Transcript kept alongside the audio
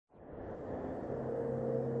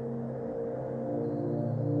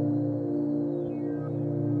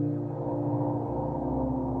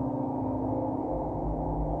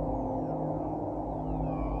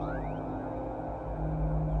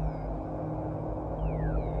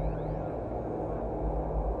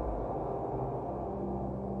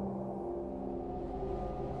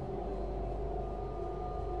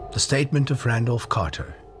statement of Randolph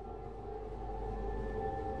Carter.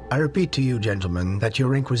 I repeat to you, gentlemen, that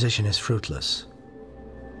your inquisition is fruitless.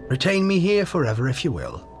 Retain me here forever if you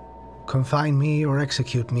will. Confine me or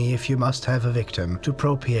execute me if you must have a victim to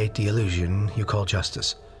propitiate the illusion you call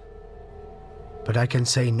justice. But I can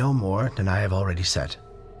say no more than I have already said.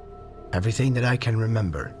 Everything that I can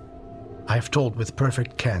remember, I have told with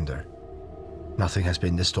perfect candor. Nothing has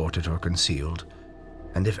been distorted or concealed,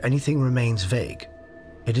 and if anything remains vague,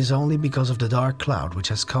 it is only because of the dark cloud which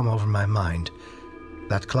has come over my mind,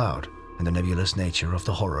 that cloud and the nebulous nature of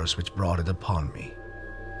the horrors which brought it upon me.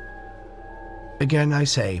 Again I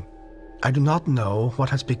say, I do not know what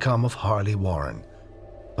has become of Harley Warren,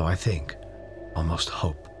 though I think, almost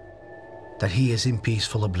hope, that he is in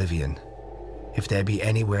peaceful oblivion, if there be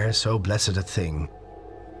anywhere so blessed a thing.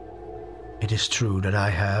 It is true that I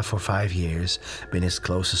have for 5 years been his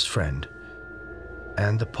closest friend,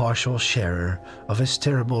 and the partial sharer of his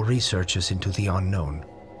terrible researches into the unknown.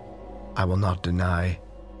 I will not deny,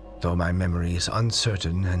 though my memory is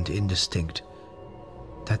uncertain and indistinct,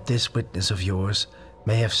 that this witness of yours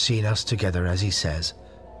may have seen us together, as he says,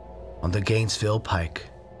 on the Gainesville Pike,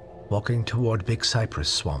 walking toward Big Cypress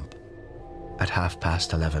Swamp, at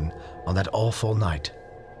 11:30 on that awful night,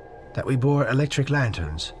 that we bore electric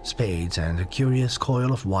lanterns, spades, and a curious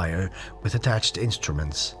coil of wire with attached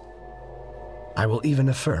instruments. I will even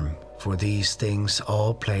affirm, for these things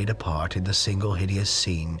all played a part in the single hideous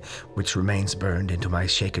scene which remains burned into my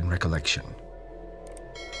shaken recollection.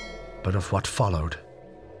 But of what followed,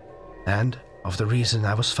 and of the reason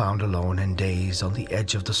I was found alone and dazed on the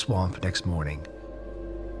edge of the swamp next morning,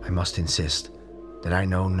 I must insist that I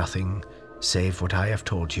know nothing save what I have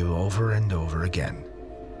told you over and over again.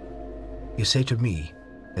 You say to me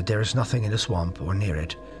that there is nothing in the swamp or near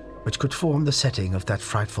it which could form the setting of that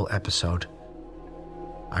frightful episode.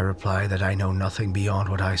 I reply that I know nothing beyond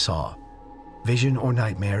what I saw. Vision or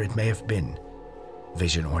nightmare it may have been.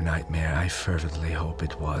 Vision or nightmare I fervently hope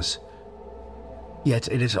it was. Yet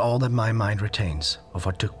it is all that my mind retains of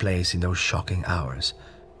what took place in those shocking hours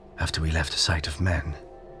after we left the sight of men.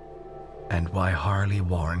 And why Harley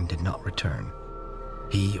Warren did not return,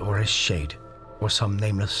 he or his shade, or some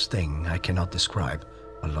nameless thing I cannot describe,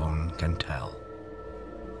 alone can tell.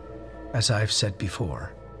 As I've said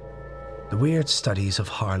before, the weird studies of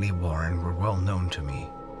Harley Warren were well known to me,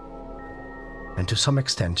 and to some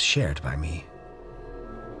extent shared by me.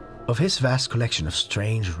 Of his vast collection of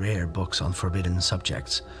strange, rare books on forbidden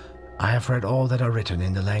subjects, I have read all that are written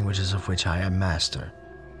in the languages of which I am master.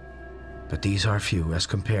 But these are few as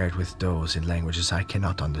compared with those in languages I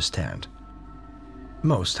cannot understand.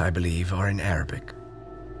 Most, I believe, are in Arabic.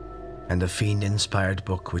 And the fiend-inspired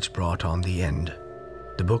book which brought on the end,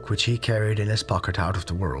 the book which he carried in his pocket out of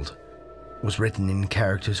the world, was written in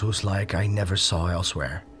characters whose like I never saw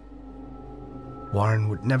elsewhere. Warren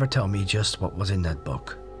would never tell me just what was in that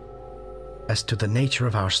book. As to the nature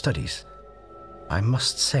of our studies, I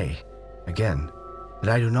must say, again, that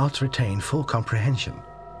I do not retain full comprehension.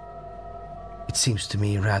 It seems to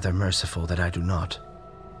me rather merciful that I do not,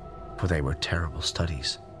 for they were terrible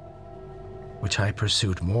studies, which I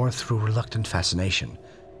pursued more through reluctant fascination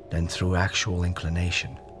than through actual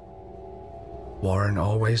inclination. Warren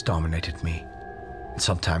always dominated me, and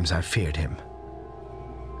sometimes I feared him.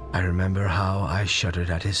 I remember how I shuddered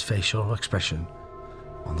at his facial expression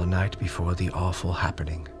on the night before the awful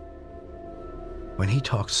happening, when he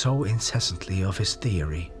talked so incessantly of his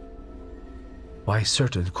theory, why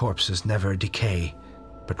certain corpses never decay,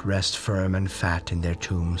 but rest firm and fat in their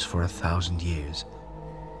tombs for 1,000 years.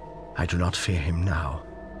 I do not fear him now,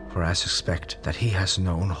 for I suspect that he has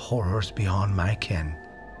known horrors beyond my ken.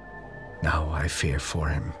 Now I fear for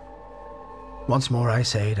him. Once more I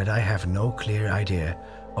say that I have no clear idea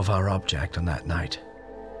of our object on that night.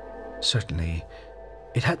 Certainly,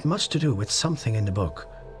 it had much to do with something in the book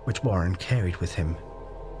which Warren carried with him.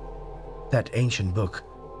 That ancient book,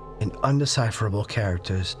 in undecipherable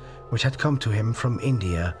characters, which had come to him from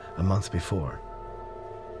India a month before.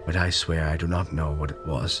 But I swear I do not know what it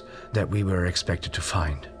was that we were expected to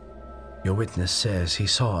find. Your witness says he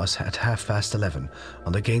saw us at 11:30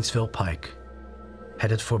 on the Gainesville Pike,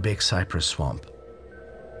 headed for Big Cypress Swamp.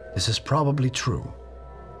 This is probably true,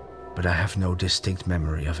 but I have no distinct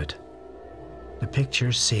memory of it. The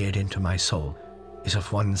picture seared into my soul is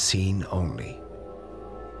of one scene only,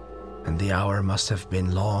 and the hour must have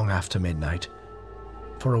been long after midnight,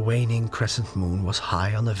 for a waning crescent moon was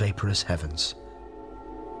high on the vaporous heavens.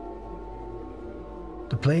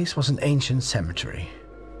 The place was an ancient cemetery,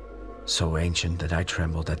 so ancient that I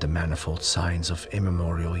trembled at the manifold signs of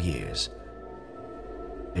immemorial years.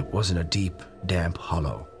 It was in a deep, damp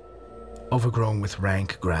hollow, overgrown with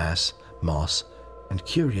rank grass, moss, and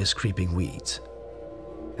curious creeping weeds,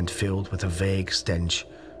 and filled with a vague stench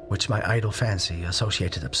which my idle fancy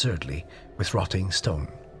associated absurdly with rotting stone.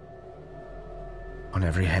 On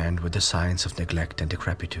every hand were the signs of neglect and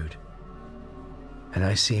decrepitude, and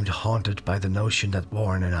I seemed haunted by the notion that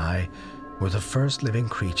Warren and I were the first living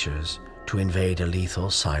creatures to invade a lethal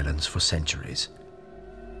silence for centuries.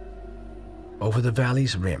 Over the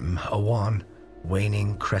valley's rim, a wan,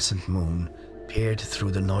 waning crescent moon peered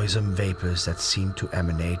through the noisome vapors that seemed to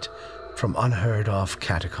emanate from unheard-of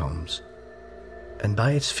catacombs, and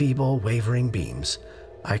by its feeble, wavering beams,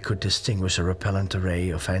 I could distinguish a repellent array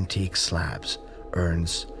of antique slabs,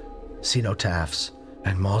 urns, cenotaphs,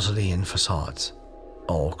 and mausolean facades,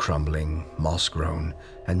 all crumbling, moss-grown,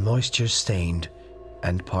 and moisture-stained,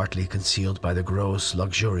 and partly concealed by the gross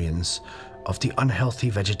luxuriance of the unhealthy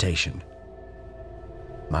vegetation.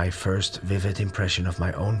 My first vivid impression of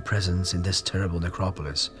my own presence in this terrible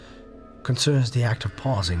necropolis concerns the act of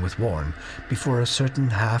pausing with Warren before a certain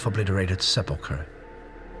half-obliterated sepulchre,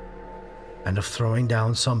 and of throwing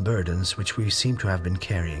down some burdens which we seem to have been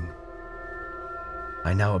carrying.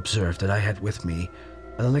 I now observed that I had with me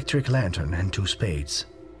an electric lantern and 2 spades,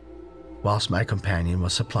 whilst my companion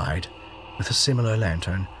was supplied with a similar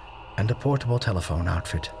lantern and a portable telephone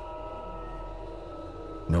outfit.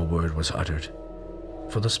 No word was uttered,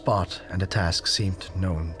 for the spot and the task seemed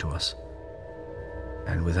known to us,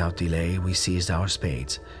 and without delay we seized our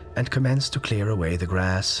spades and commenced to clear away the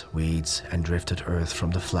grass, weeds, and drifted earth from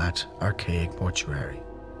the flat, archaic mortuary.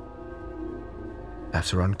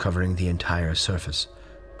 After uncovering the entire surface,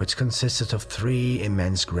 which consisted of 3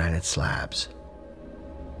 immense granite slabs,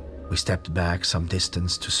 we stepped back some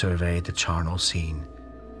distance to survey the charnel scene,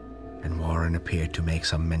 and Warren appeared to make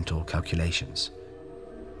some mental calculations.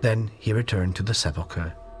 Then he returned to the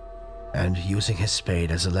sepulchre, and, using his spade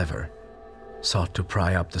as a lever, sought to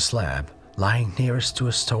pry up the slab lying nearest to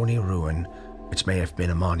a stony ruin which may have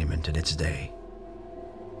been a monument in its day.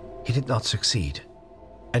 He did not succeed,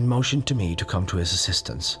 and motioned to me to come to his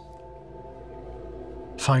assistance.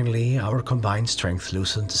 Finally, our combined strength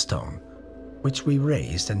loosened the stone, which we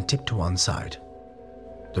raised and tipped to one side.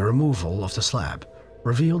 The removal of the slab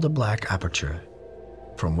revealed a black aperture,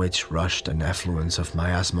 from which rushed an effluence of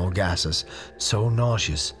miasmal gases so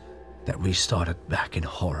nauseous that we started back in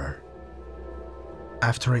horror.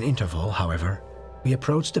 After an interval, however, we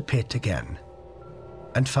approached the pit again,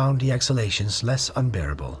 and found the exhalations less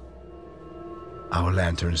unbearable. Our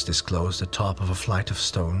lanterns disclosed the top of a flight of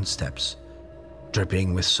stone steps,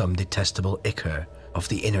 dripping with some detestable ichor of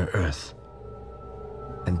the inner earth,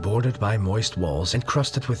 and bordered by moist walls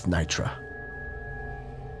encrusted with nitra.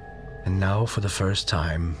 And now, for the first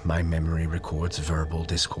time, my memory records verbal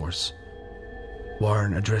discourse,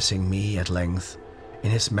 Warren addressing me at length in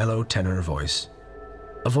his mellow tenor voice,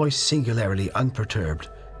 a voice singularly unperturbed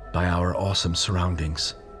by our awesome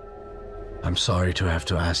surroundings. "I'm sorry to have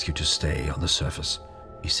to ask you to stay on the surface,"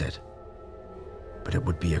 he said, "but it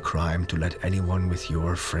would be a crime to let anyone with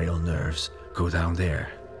your frail nerves go down there.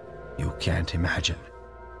 You can't imagine,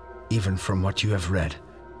 even from what you have read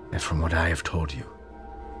and from what I have told you,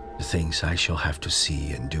 the things I shall have to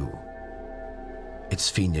see and do. It's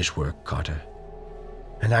fiendish work, Carter,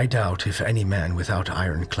 and I doubt if any man without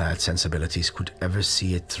ironclad sensibilities could ever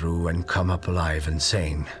see it through and come up alive and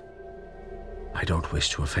sane. I don't wish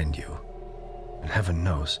to offend you, and heaven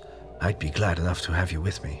knows I'd be glad enough to have you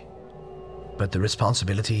with me, but the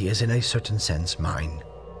responsibility is in a certain sense mine,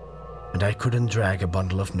 and I couldn't drag a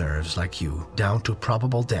bundle of nerves like you down to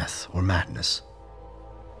probable death or madness.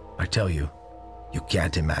 I tell you, you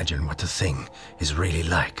can't imagine what the thing is really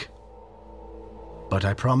like. But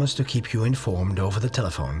I promise to keep you informed over the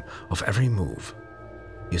telephone of every move.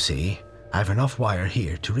 You see, I have enough wire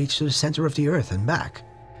here to reach to the center of the earth and back.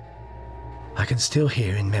 I can still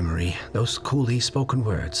hear in memory those coolly spoken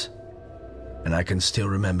words, and I can still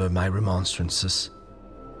remember my remonstrances.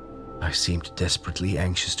 I seemed desperately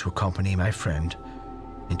anxious to accompany my friend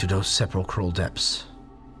into those sepulchral depths.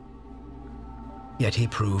 Yet he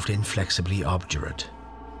proved inflexibly obdurate.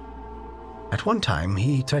 At one time,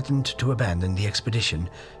 he threatened to abandon the expedition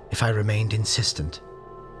if I remained insistent,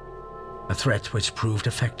 a threat which proved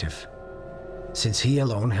effective, since he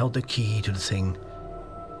alone held the key to the thing.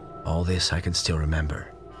 All this I can still remember,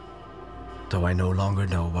 though I no longer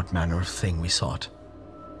know what manner of thing we sought.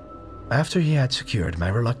 After he had secured my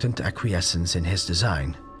reluctant acquiescence in his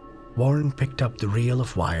design, Warren picked up the reel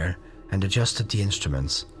of wire and adjusted the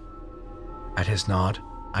instruments. At his nod,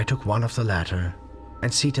 I took one of the latter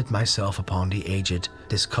and seated myself upon the aged,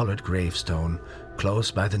 discolored gravestone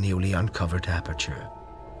close by the newly uncovered aperture.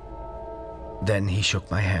 Then he shook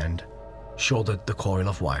my hand shouldered the coil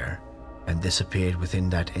of wire, and disappeared within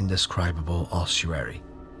that indescribable ossuary.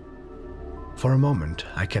 For a moment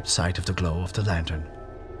I kept sight of the glow of the lantern,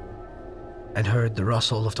 and heard the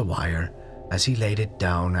rustle of the wire as he laid it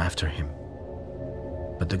down after him.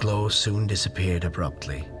 But the glow soon disappeared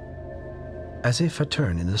abruptly, as if a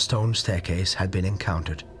turn in the stone staircase had been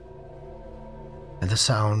encountered, and the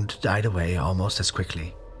sound died away almost as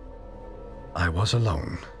quickly. I was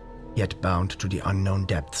alone, yet bound to the unknown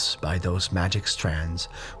depths by those magic strands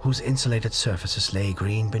whose insulated surfaces lay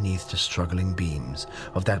green beneath the struggling beams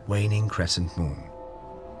of that waning crescent moon.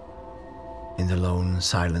 In the lone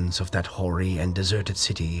silence of that hoary and deserted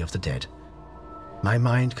city of the dead, my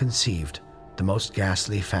mind conceived the most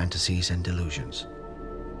ghastly fantasies and delusions,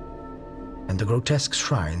 and the grotesque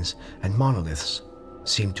shrines and monoliths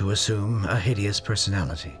seemed to assume a hideous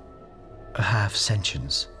personality, a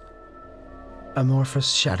half-sentience.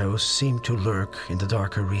 Amorphous shadows seemed to lurk in the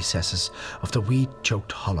darker recesses of the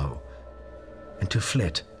weed-choked hollow, and to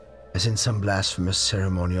flit, as in some blasphemous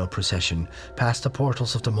ceremonial procession, past the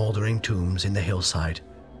portals of the mouldering tombs in the hillside.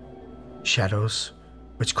 Shadows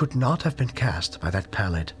which could not have been cast by that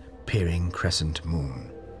pallid, peering crescent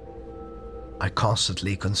moon. I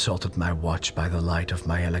constantly consulted my watch by the light of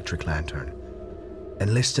my electric lantern,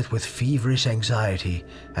 and listened with feverish anxiety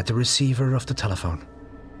at the receiver of the telephone,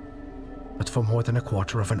 but for more than a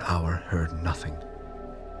quarter of an hour heard nothing.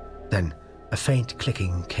 Then a faint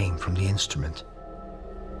clicking came from the instrument,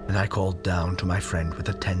 and I called down to my friend with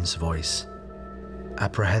a tense voice.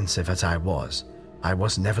 Apprehensive as I was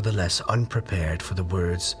nevertheless unprepared for the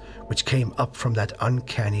words which came up from that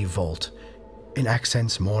uncanny vault in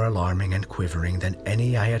accents more alarming and quivering than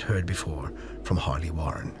any I had heard before from Harley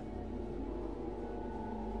Warren.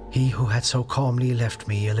 He who had so calmly left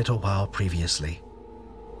me a little while previously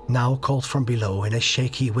now called from below in a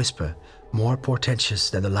shaky whisper more portentous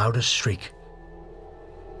than the loudest shriek.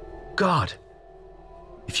 "God,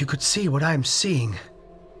 if you could see what I am seeing."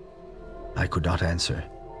 I could not answer,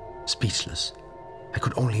 speechless. I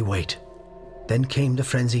could only wait. Then came the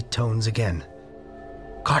frenzied tones again.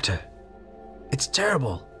 "Carter, it's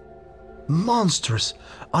terrible, monstrous,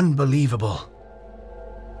 unbelievable."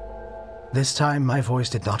 This time my voice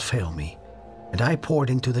did not fail me, and I poured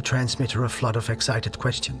into the transmitter a flood of excited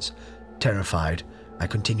questions. Terrified, I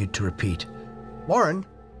continued to repeat, "Warren,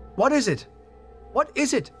 what is it? What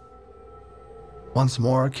is it?" Once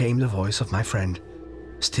more came the voice of my friend,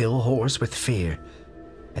 still hoarse with fear,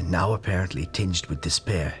 and now apparently tinged with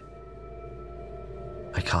despair.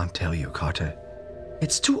 "I can't tell you, Carter.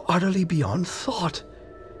 It's too utterly beyond thought.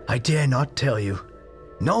 I dare not tell you.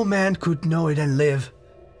 No man could know it and live.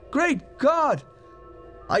 Great God!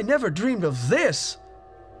 I never dreamed of this."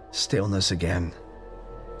 Stillness again,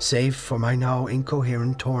 save for my now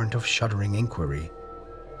incoherent torrent of shuddering inquiry.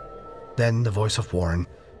 Then the voice of Warren,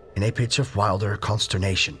 in a pitch of wilder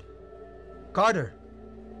consternation. "Carter,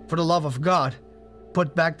 for the love of God,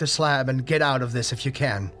 put back the slab and get out of this if you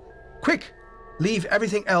can. Quick! Leave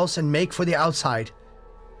everything else and make for the outside.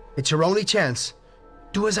 It's your only chance.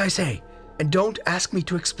 Do as I say, and don't ask me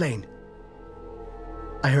to explain."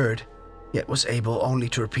 I heard, yet was able only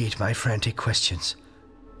to repeat my frantic questions.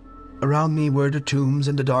 Around me were the tombs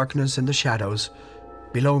and the darkness and the shadows.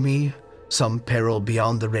 Below me, some peril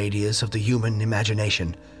beyond the radius of the human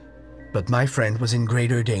imagination. But my friend was in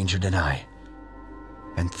greater danger than I.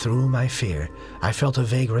 And through my fear, I felt a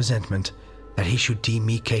vague resentment that he should deem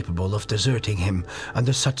me capable of deserting him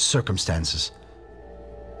under such circumstances.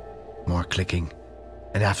 More clicking,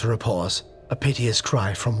 and after a pause, a piteous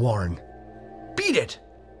cry from Warren. "Beat it!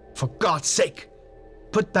 For God's sake!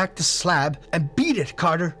 Put back the slab and beat it,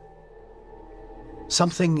 Carter!"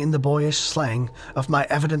 Something in the boyish slang of my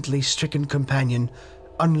evidently stricken companion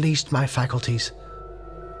unleashed my faculties.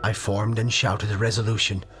 I formed and shouted a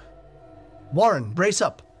resolution. "Warren, brace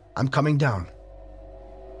up! I'm coming down."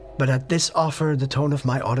 But at this offer, the tone of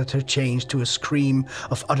my auditor changed to a scream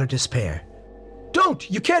of utter despair. "Don't!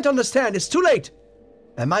 You can't understand! It's too late!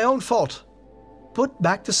 And my own fault. Put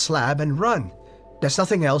back the slab and run. There's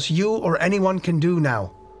nothing else you or anyone can do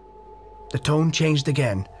now." The tone changed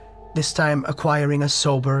again, this time acquiring a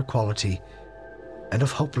sober quality and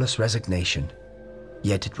of hopeless resignation,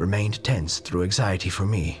 yet it remained tense through anxiety for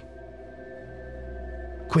me.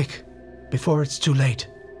 "Quick, before it's too late."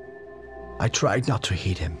 I tried not to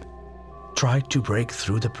heed him, tried to break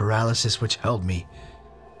through the paralysis which held me,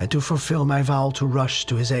 and to fulfill my vow to rush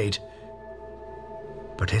to his aid.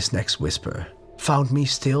 But his next whisper found me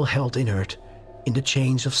still held inert in the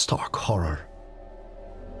chains of stark horror.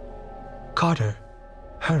 "Carter,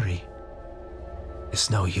 hurry. It's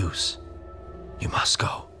no use. You must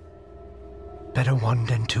go. Better one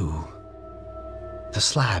than two. The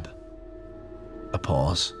slab. A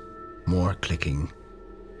pause, more clicking,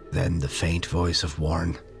 then the faint voice of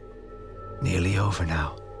Warren. Nearly over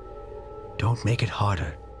now. Don't make it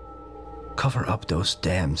harder. Cover up those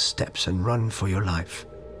damn steps and run for your life.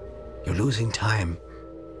 You're losing time.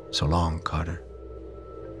 So long, Carter.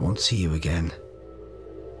 Won't see you again.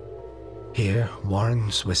 Here,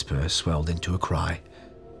 Warren's whisper swelled into a cry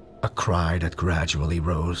that gradually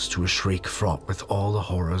rose to a shriek fraught with all the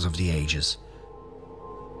horrors of the ages.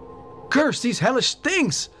 Curse these hellish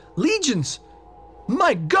things! Legions!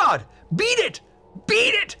 My God! Beat it!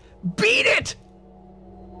 Beat it! Beat it!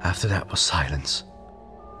 After that was silence.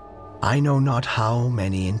 I know not how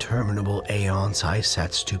many interminable aeons I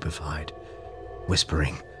sat stupefied,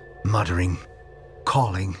 whispering, muttering,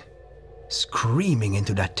 calling, screaming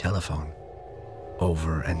into that telephone.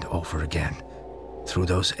 Over and over again. Through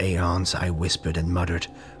those aeons I whispered and muttered,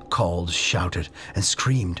 called, shouted, and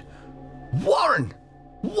screamed, Warren!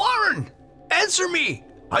 Warren! Answer me!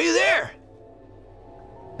 Are you there?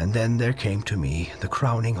 And then there came to me the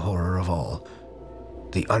crowning horror of all,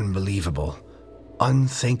 the unbelievable,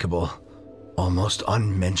 unthinkable, almost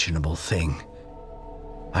unmentionable thing.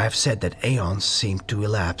 I have said that aeons seemed to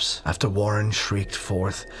elapse after Warren shrieked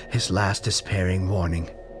forth his last despairing warning,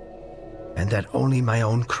 and that only my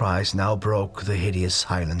own cries now broke the hideous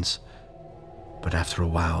silence. But after a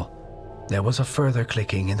while, there was a further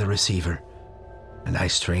clicking in the receiver, and I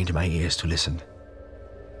strained my ears to listen.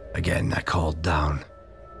 Again I called down,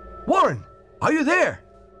 Warren, are you there?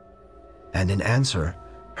 And in answer,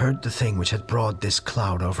 heard the thing which had brought this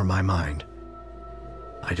cloud over my mind.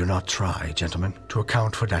 I do not try, gentlemen, to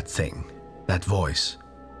account for that thing, that voice,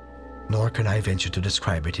 nor can I venture to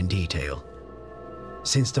describe it in detail,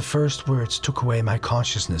 since the first words took away my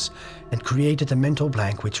consciousness and created a mental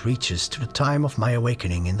blank which reaches to the time of my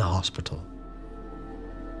awakening in the hospital.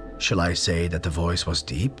 Shall I say that the voice was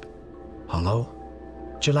deep, hollow,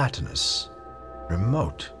 gelatinous,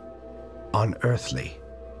 remote, unearthly,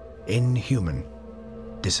 inhuman,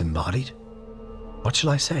 disembodied? What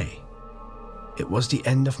shall I say? It was the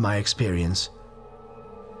end of my experience,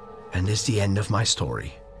 and is the end of my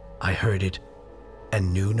story. I heard it,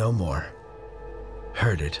 and knew no more.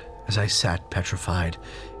 Heard it as I sat petrified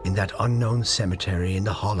in that unknown cemetery in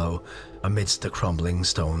the hollow amidst the crumbling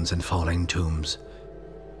stones and falling tombs,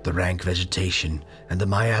 the rank vegetation and the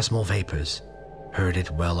miasmal vapors. Heard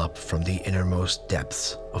it well up from the innermost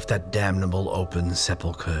depths of that damnable open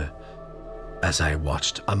sepulchre, as I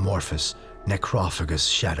watched amorphous, necrophagous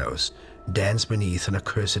shadows dance beneath an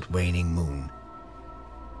accursed waning moon.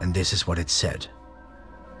 And this is what it said.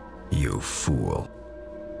 You fool.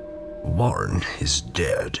 Warren is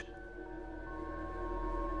dead.